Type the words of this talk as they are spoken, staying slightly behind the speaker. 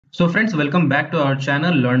So friends, welcome back to our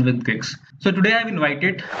channel Learn with Gigs. So today I've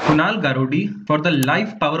invited Kunal Garodi for the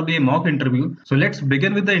live Power BI mock interview. So let's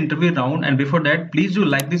begin with the interview round, and before that, please do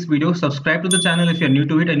like this video, subscribe to the channel if you're new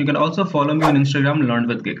to it, and you can also follow me on Instagram Learn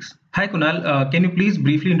with Gigs. Hi Kunal, can you please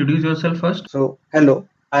briefly introduce yourself first? So, hello,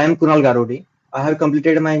 I am Kunal Garodi. I have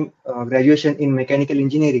completed my graduation in mechanical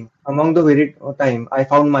engineering. Among the very time, I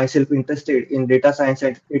found myself interested in data science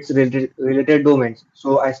and its related domains.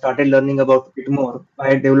 So, I started learning about it more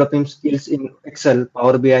by developing skills in Excel,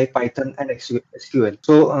 Power BI, Python, and SQL.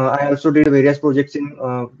 So, I also did various projects in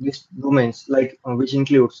these domains, like which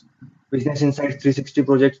includes Business Insights 360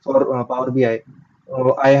 projects for Power BI.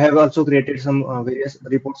 I have also created some various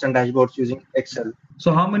reports and dashboards using Excel.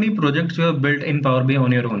 So how many projects you have built in Power BI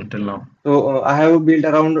on your own till now? So I have built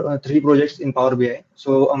around 3 projects in Power BI.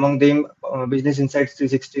 So among them, Business Insights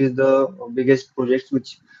 360 is the biggest project,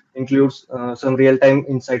 which includes some real-time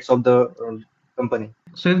insights of the company.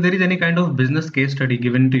 So if there is any kind of business case study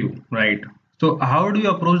given to you, right? So how do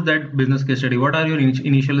you approach that business case study? What are your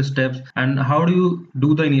initial steps, and how do you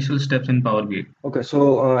do the initial steps in Power BI? Okay,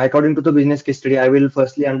 so according to the business case study, I will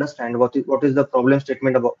firstly understand what is the problem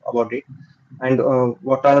statement about it, and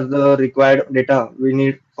what are the required data we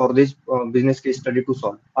need for this business case study to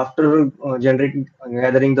solve. After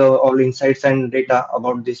gathering the all insights and data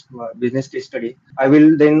about this business case study, I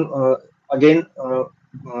will then again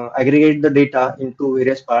aggregate the data into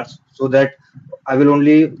various parts so that I will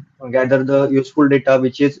only gather the useful data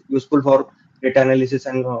which is useful for data analysis,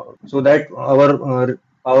 and so that our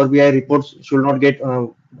Power BI reports should not get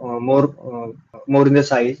more in the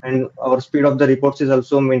size, and our speed of the reports is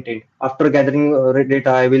also maintained. After gathering data,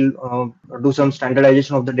 I will do some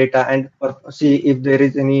standardization of the data and see if there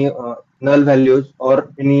is any null values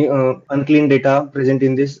or any unclean data present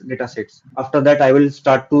in these data sets. After that, I will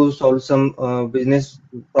start to solve some business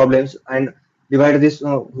problems and divide this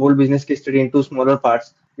whole business case study into smaller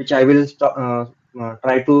parts, which I will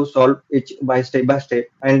try to solve each by step,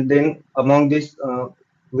 and then among this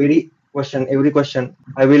every question,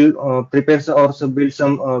 I will prepare or build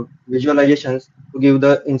some visualizations to give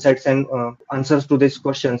the insights and answers to these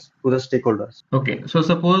questions to the stakeholders. Okay, so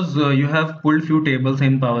suppose you have pulled few tables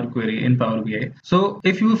in Power Query in Power BI. So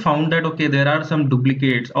if you found that okay, there are some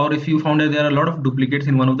duplicates, or if you found that there are a lot of duplicates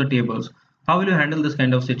in one of the tables, how will you handle this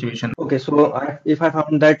kind of situation? Okay, so if I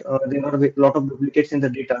found that there are a lot of duplicates in the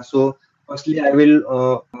data, so firstly I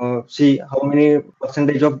will see how many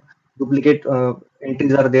percentage of duplicate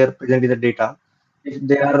entries are there present in the data. If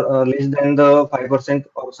they are less than the 5%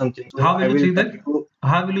 or something, so How I will you will see try that? to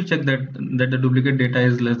How will you check that the duplicate data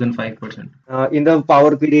is less than 5%? in the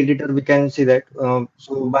Power Query editor we can see that.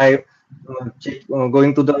 So by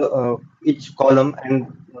going to the each column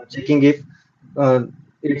and checking if uh,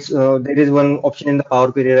 it's there is one option in the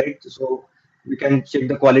Power Query, right? So we can check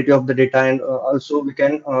the quality of the data, and also we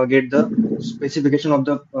can get the specification of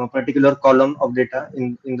the particular column of data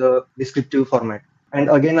in the descriptive format. And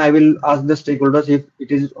again, I will ask the stakeholders if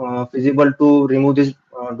it is feasible to remove this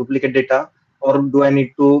duplicate data, or do I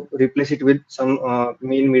need to replace it with some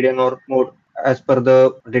mean, median, or mode as per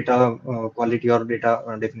the data quality or data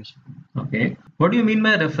definition. Okay. What do you mean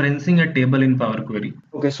by referencing a table in Power Query?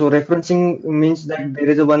 Okay, so referencing means that there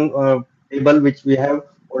is a one table which we have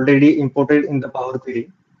already imported in the Power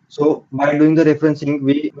Query. So by doing the referencing,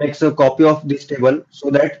 we makes a copy of this table so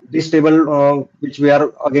that this table, which we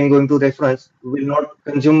are again going to reference, will not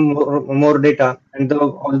consume more data, and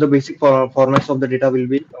all the basic formats of the data will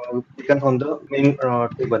be taken from the main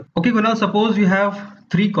table. Okay, Kunal, suppose you have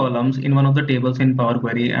three columns in one of the tables in Power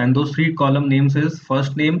Query, and those three column names is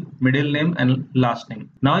first name, middle name, and last name.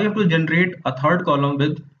 Now you have to generate a third column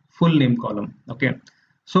with full name column. Okay.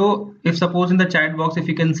 So if suppose in the chat box, if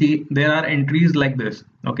you can see, there are entries like this.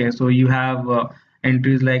 Okay, so you have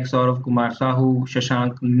entries like Saurav Kumar Sahu,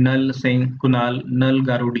 Shashank, Nal Singh, Kunal, Nal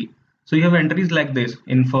Garudi. So you have entries like this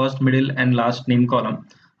in first, middle, and last name column.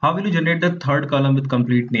 How will you generate the third column with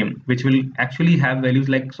complete name, which will actually have values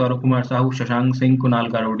like Saurav Kumar Sahu, Shashank Singh,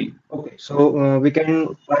 Kunal Garodi? Okay, so we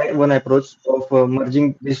can try one approach of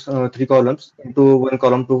merging these three columns into one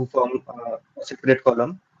column to form a separate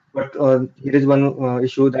column. But here is one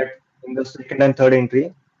issue, that in the second and third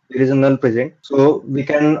entry, there is a null present. So we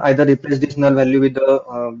can either replace this null value with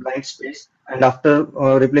the blank space, and after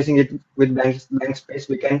replacing it with blank space,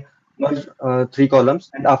 we can merge three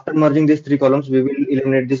columns. And after merging these three columns, we will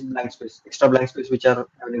eliminate this extra blank space which are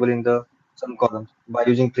available in the some columns by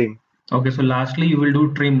using trim. Okay, so lastly, you will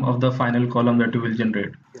do trim of the final column that you will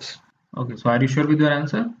generate. Yes. Okay, so are you sure with your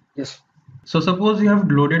answer? Yes. So suppose you have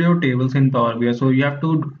loaded your tables in Power BI, so you have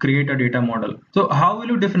to create a data model. So how will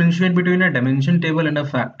you differentiate between a dimension table and a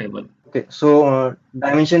fact table? Okay, so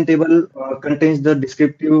dimension table contains the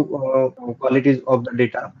descriptive qualities of the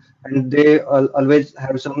data, and they always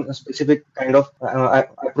have some specific kind of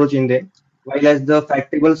approach in them. While as the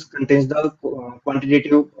fact tables contains the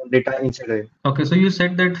quantitative data inside them. Okay, so you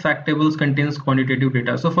said that fact tables contains quantitative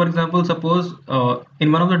data. So for example, suppose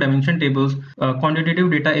in one of the dimension tables,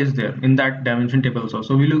 quantitative data is there in that dimension table also.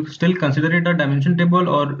 So will you still consider it a dimension table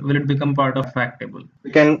or will it become part of fact table?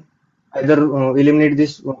 We can either eliminate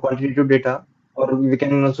this quantitative data, or we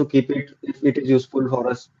can also keep it if it is useful for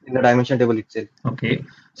us in the dimension table itself. Okay,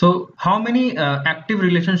 so how many active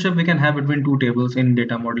relationship we can have between two tables in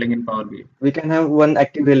data modeling in Power BI? We can have one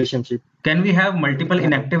active relationship. Can we have We multiple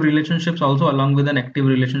can have, inactive relationships also along with an active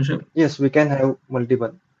relationship? yes, we can have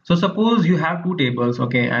multiple. So suppose you have two tables,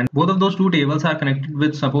 okay, and both of those two tables are connected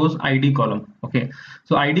with suppose ID column, okay.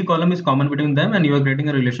 So ID column is common between them and you are creating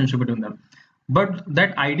a relationship between them. But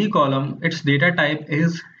that ID column, its data type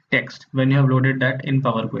is text when you have loaded that in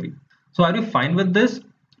Power Query. So are you fine with this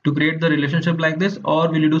to create the relationship like this, or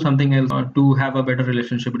will you do something else to have a better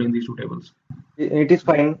relationship between these two tables? It is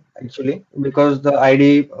fine actually, because the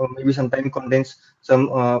ID maybe sometimes contains some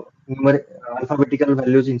alphabetical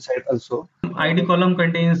values inside also. ID column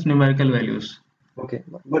contains numerical values. Okay,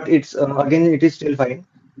 but it's again it is still fine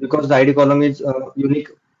because the ID column is unique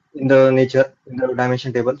in the nature in the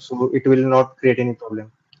dimension table, so it will not create any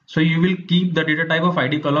problem. So you will keep the data type of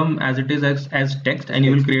ID column as it is as text and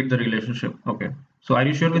you will Text. create the relationship. Okay. So are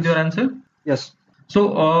you sure with your Yes. answer? Yes.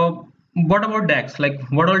 So what about DAX? Like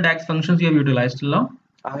what all DAX functions you have utilized till now?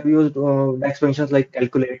 I have used DAX functions like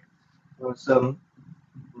calculate, sum,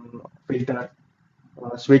 filter,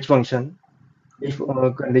 switch function, if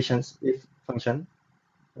conditions, if function,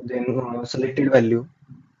 then selected value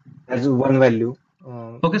as one value.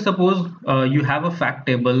 Okay, suppose you have a fact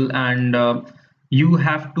table and you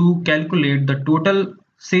have to calculate the total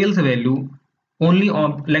sales value only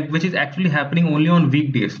on like which is actually happening only on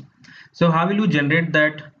weekdays. So how will you generate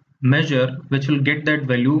that measure which will get that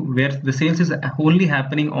value where the sales is only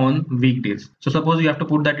happening on weekdays? So suppose you have to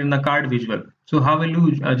put that in the card visual. So how will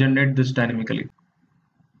you generate this dynamically?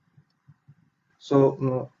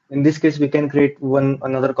 So in this case, we can create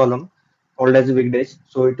another column called as weekdays.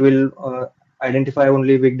 So it will identify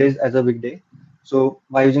only weekdays as a weekday. So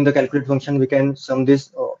by using the calculate function, we can sum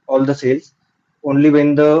this all the sales only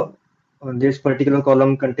when the this particular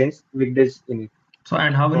column contains weekdays in it. So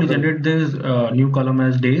and how will For you the generate this new column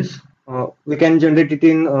as days? we can generate it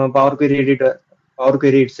in Power Query editor, Power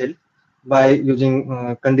Query itself by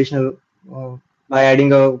using conditional by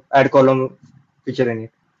adding a add column feature in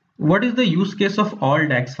it. What is the use case of all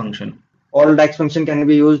DAX function? All DAX function can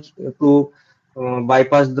be used to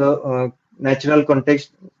bypass the natural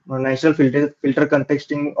context, natural filter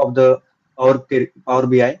contexting of the Power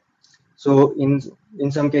BI. So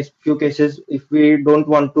in some few cases, if we don't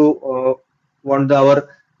want to want our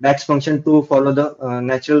DAX function to follow the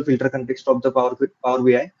natural filter context of the Power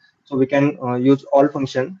BI, so we can use all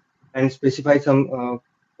function and specify some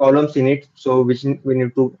columns in it. So which we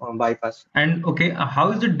need to bypass. And okay,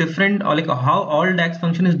 how is it different or like how all DAX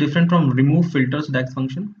function is different from remove filters DAX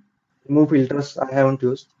function? Remove filters I haven't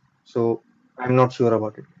used, so I'm not sure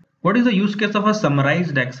about it. What is the use case of a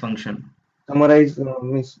summarize DAX function? Summarize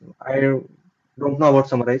means I don't know about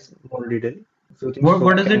summarize more detail. If you think What, so,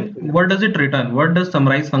 what I does can. it what does it return? What does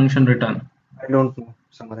summarize function return? I don't know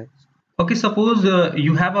summarize. Okay, suppose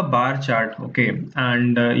you have a bar chart, okay,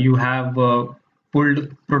 and you have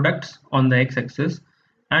pulled products on the x-axis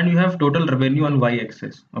and you have total revenue on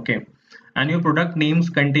y-axis, okay, and your product names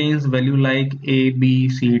contains value like A, B,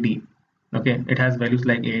 C, D, okay, it has values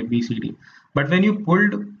like A, B, C, D. But when you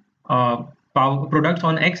pulled products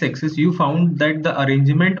on x-axis, you found that the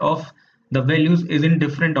arrangement of the values is in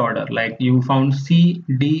different order, like you found C,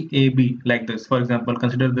 D, A, B like this. For example,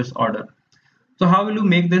 consider this order. So how will you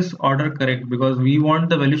make this order correct? Because we want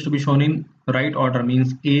the values to be shown in right order,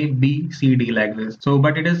 means A, B, C, D like this. So,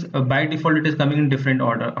 but it is by default it is coming in different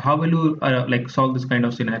order. How will you like solve this kind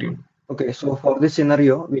of scenario? Okay, so for this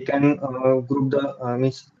scenario, we can group the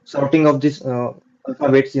means sorting of this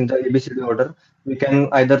alphabets in the ABCD order. We can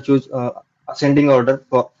either choose ascending order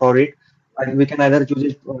for it. And we can either choose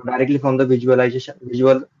it directly from the visual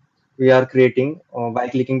we are creating by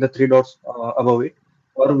clicking the three dots above it,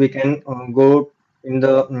 or we can go in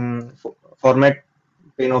the format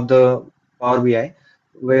pane of the Power BI,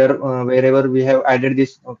 where wherever we have added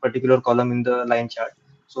this particular column in the line chart.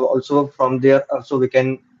 So also from there also we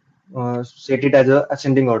can set it as a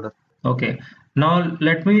ascending order. Okay. Now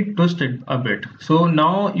let me twist it a bit. So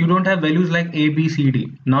now you don't have values like A, B, C, D.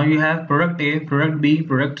 Now you have product A, product B,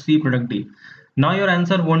 product C, product D. Now your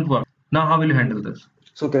answer won't work. Now how will you handle this?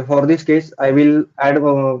 So okay, for this case, I will add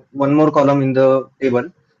one more column in the table,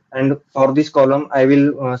 and for this column, I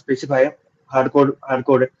will specify hard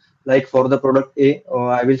code. Like for the product A,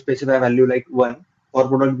 I will specify value like 1. For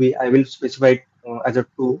product B, I will specify it as a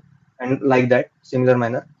 2, and like that, similar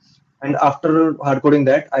manner. And after hard coding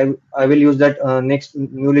that, I will use that next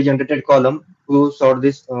newly generated column to sort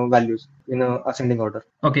these values in a ascending order.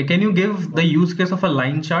 Okay, can you give the use case of a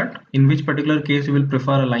line chart? In which particular case you will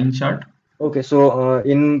prefer a line chart? Okay, so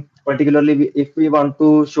in particularly, if we want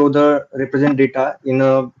to show the represent data in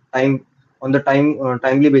a time on the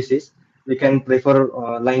timely basis, we can prefer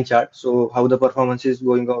line chart. So how the performance is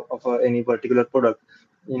going of any particular product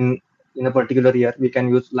in a particular year, we can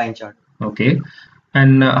use line chart. Okay.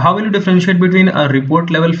 And how will you differentiate between a report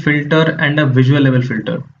level filter and a visual level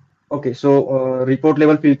filter? Okay, so report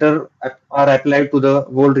level filter are applied to the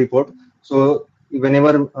whole report. So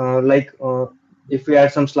whenever if we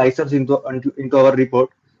add some slicers into our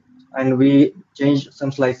report, and we change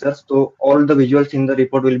some slicers, so all the visuals in the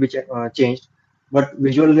report will be changed. But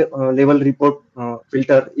level report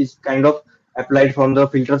filter is kind of applied from the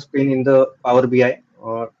filters pane in the Power BI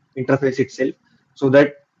interface itself, so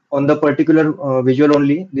that on the particular visual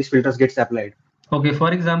only these filters gets applied. Okay,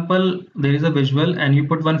 for example, there is a visual and you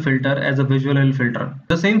put one filter as a visual level filter.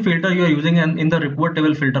 The same filter you are using in the report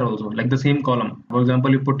level filter also, like the same column. For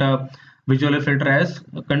example, you put a visual level filter as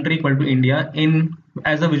country equal to India in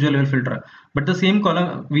as a visual level filter. But the same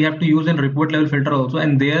column we have to use in report level filter also,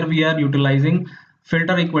 and there we are utilizing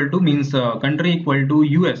filter equal to means country equal to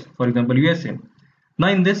US, for example, USA. Now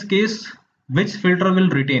in this case, which filter will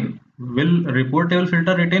retain? Will report level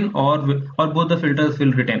filter retain or both the filters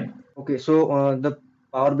will retain? Okay, so the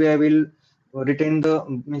Power BI will retain the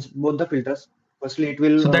means both the filters. Firstly, it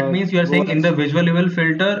will So that means you are go saying in as the visual level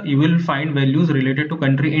filter, you will find values related to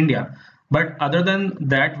country India. But other than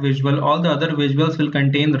that visual, all the other visuals will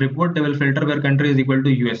contain report level filter where country is equal to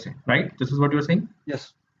USA, right? This is what you're saying?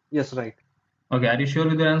 yes, yes, right. Okay, are you sure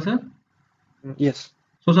with your answer? Yes.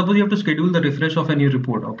 So suppose you have to schedule the refresh of a new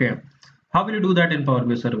report. Okay. How will you do that in Power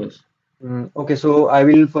BI service? Okay, so I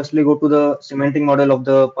will firstly go to the semantic model of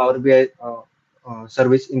the Power BI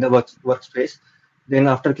service in the workspace. Then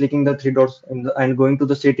after clicking the three dots and going to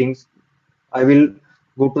the settings, I will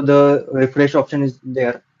go to the refresh option is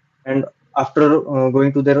there. And after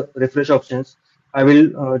going to the refresh options, I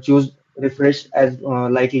will choose refresh as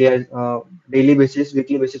likely as daily basis,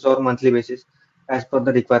 weekly basis, or monthly basis as per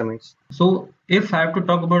the requirements. So if I have to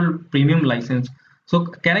talk about premium license, so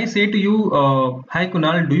can I say to you, hi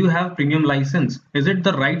Kunal, do you have premium license? Is it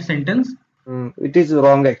the right sentence? It is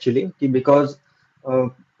wrong actually because uh,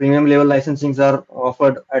 premium level licensings are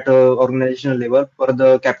offered at a organizational level for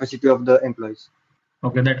the capacity of the employees.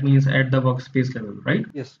 Okay, that means at the workspace level, right?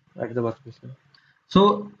 Yes, at the workplace level.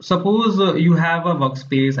 So suppose you have a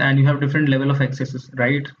workspace and you have different level of accesses,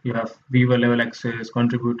 right? You have viewer level access,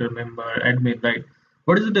 contributor, member, admin, right?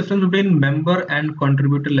 What is the difference between member and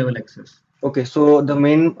contributor level access? Okay, so the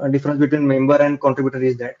main difference between member and contributor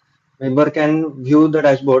is that member can view the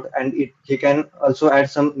dashboard and he can also add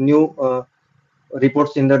some new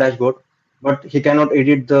reports in the dashboard, but he cannot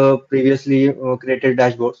edit the previously created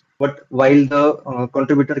dashboards. But while the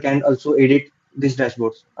contributor can also edit these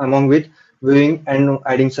dashboards along with viewing and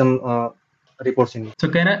adding some reports in it. So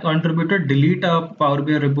can a contributor delete a Power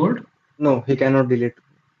BI report? No, he cannot delete.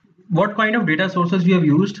 What kind of data sources you have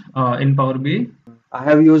used in Power BI? I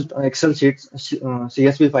have used Excel sheets,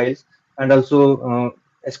 CSV files, and also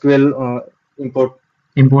SQL import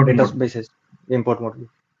Import mode. databases, import module.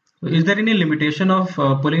 So is there any limitation of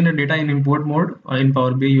pulling the data in import mode in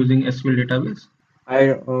Power BI using SQL database?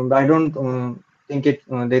 I don't think it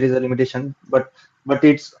there is a limitation, but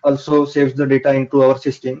it's also saves the data into our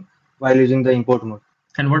system while using the import mode.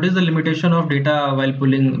 And what is the limitation of data while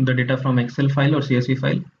pulling the data from Excel file or CSV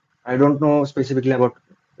file? I don't know specifically about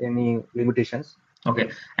any limitations.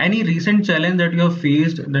 Okay. Any recent challenge that you have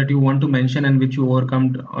faced that you want to mention and which you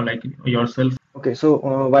overcome like yourself? Okay, so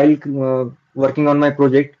while working on my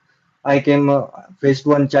project, I came faced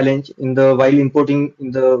one challenge in the while importing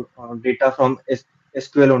in the data from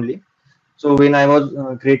SQL only. So when I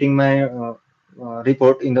was creating my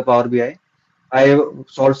report in the Power BI, I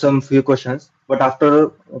solved some few questions, but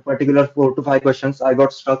after a particular 4 to 5 questions, I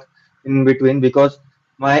got stuck in between because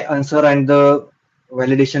my answer and the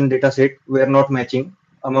validation data set were not matching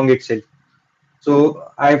among itself. So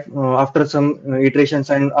I, after some iterations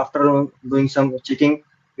and after doing some checking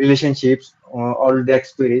relationships, all the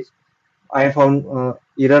queries, I found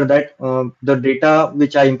error that the data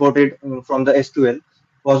which I imported from the SQL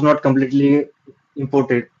was not completely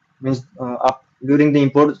imported. Means during the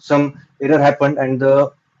import, some error happened and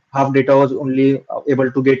the half data was only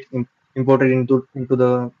able to get imported into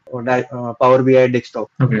the Power BI desktop.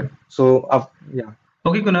 Okay. So yeah.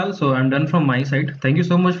 Okay, Kunal, so I'm done from my side. Thank you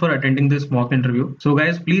so much for attending this mock interview. So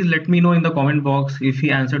guys, please let me know in the comment box if he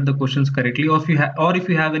answered the questions correctly, or if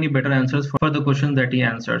you have any better answers for the questions that he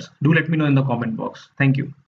answers. Do let me know in the comment box. Thank you.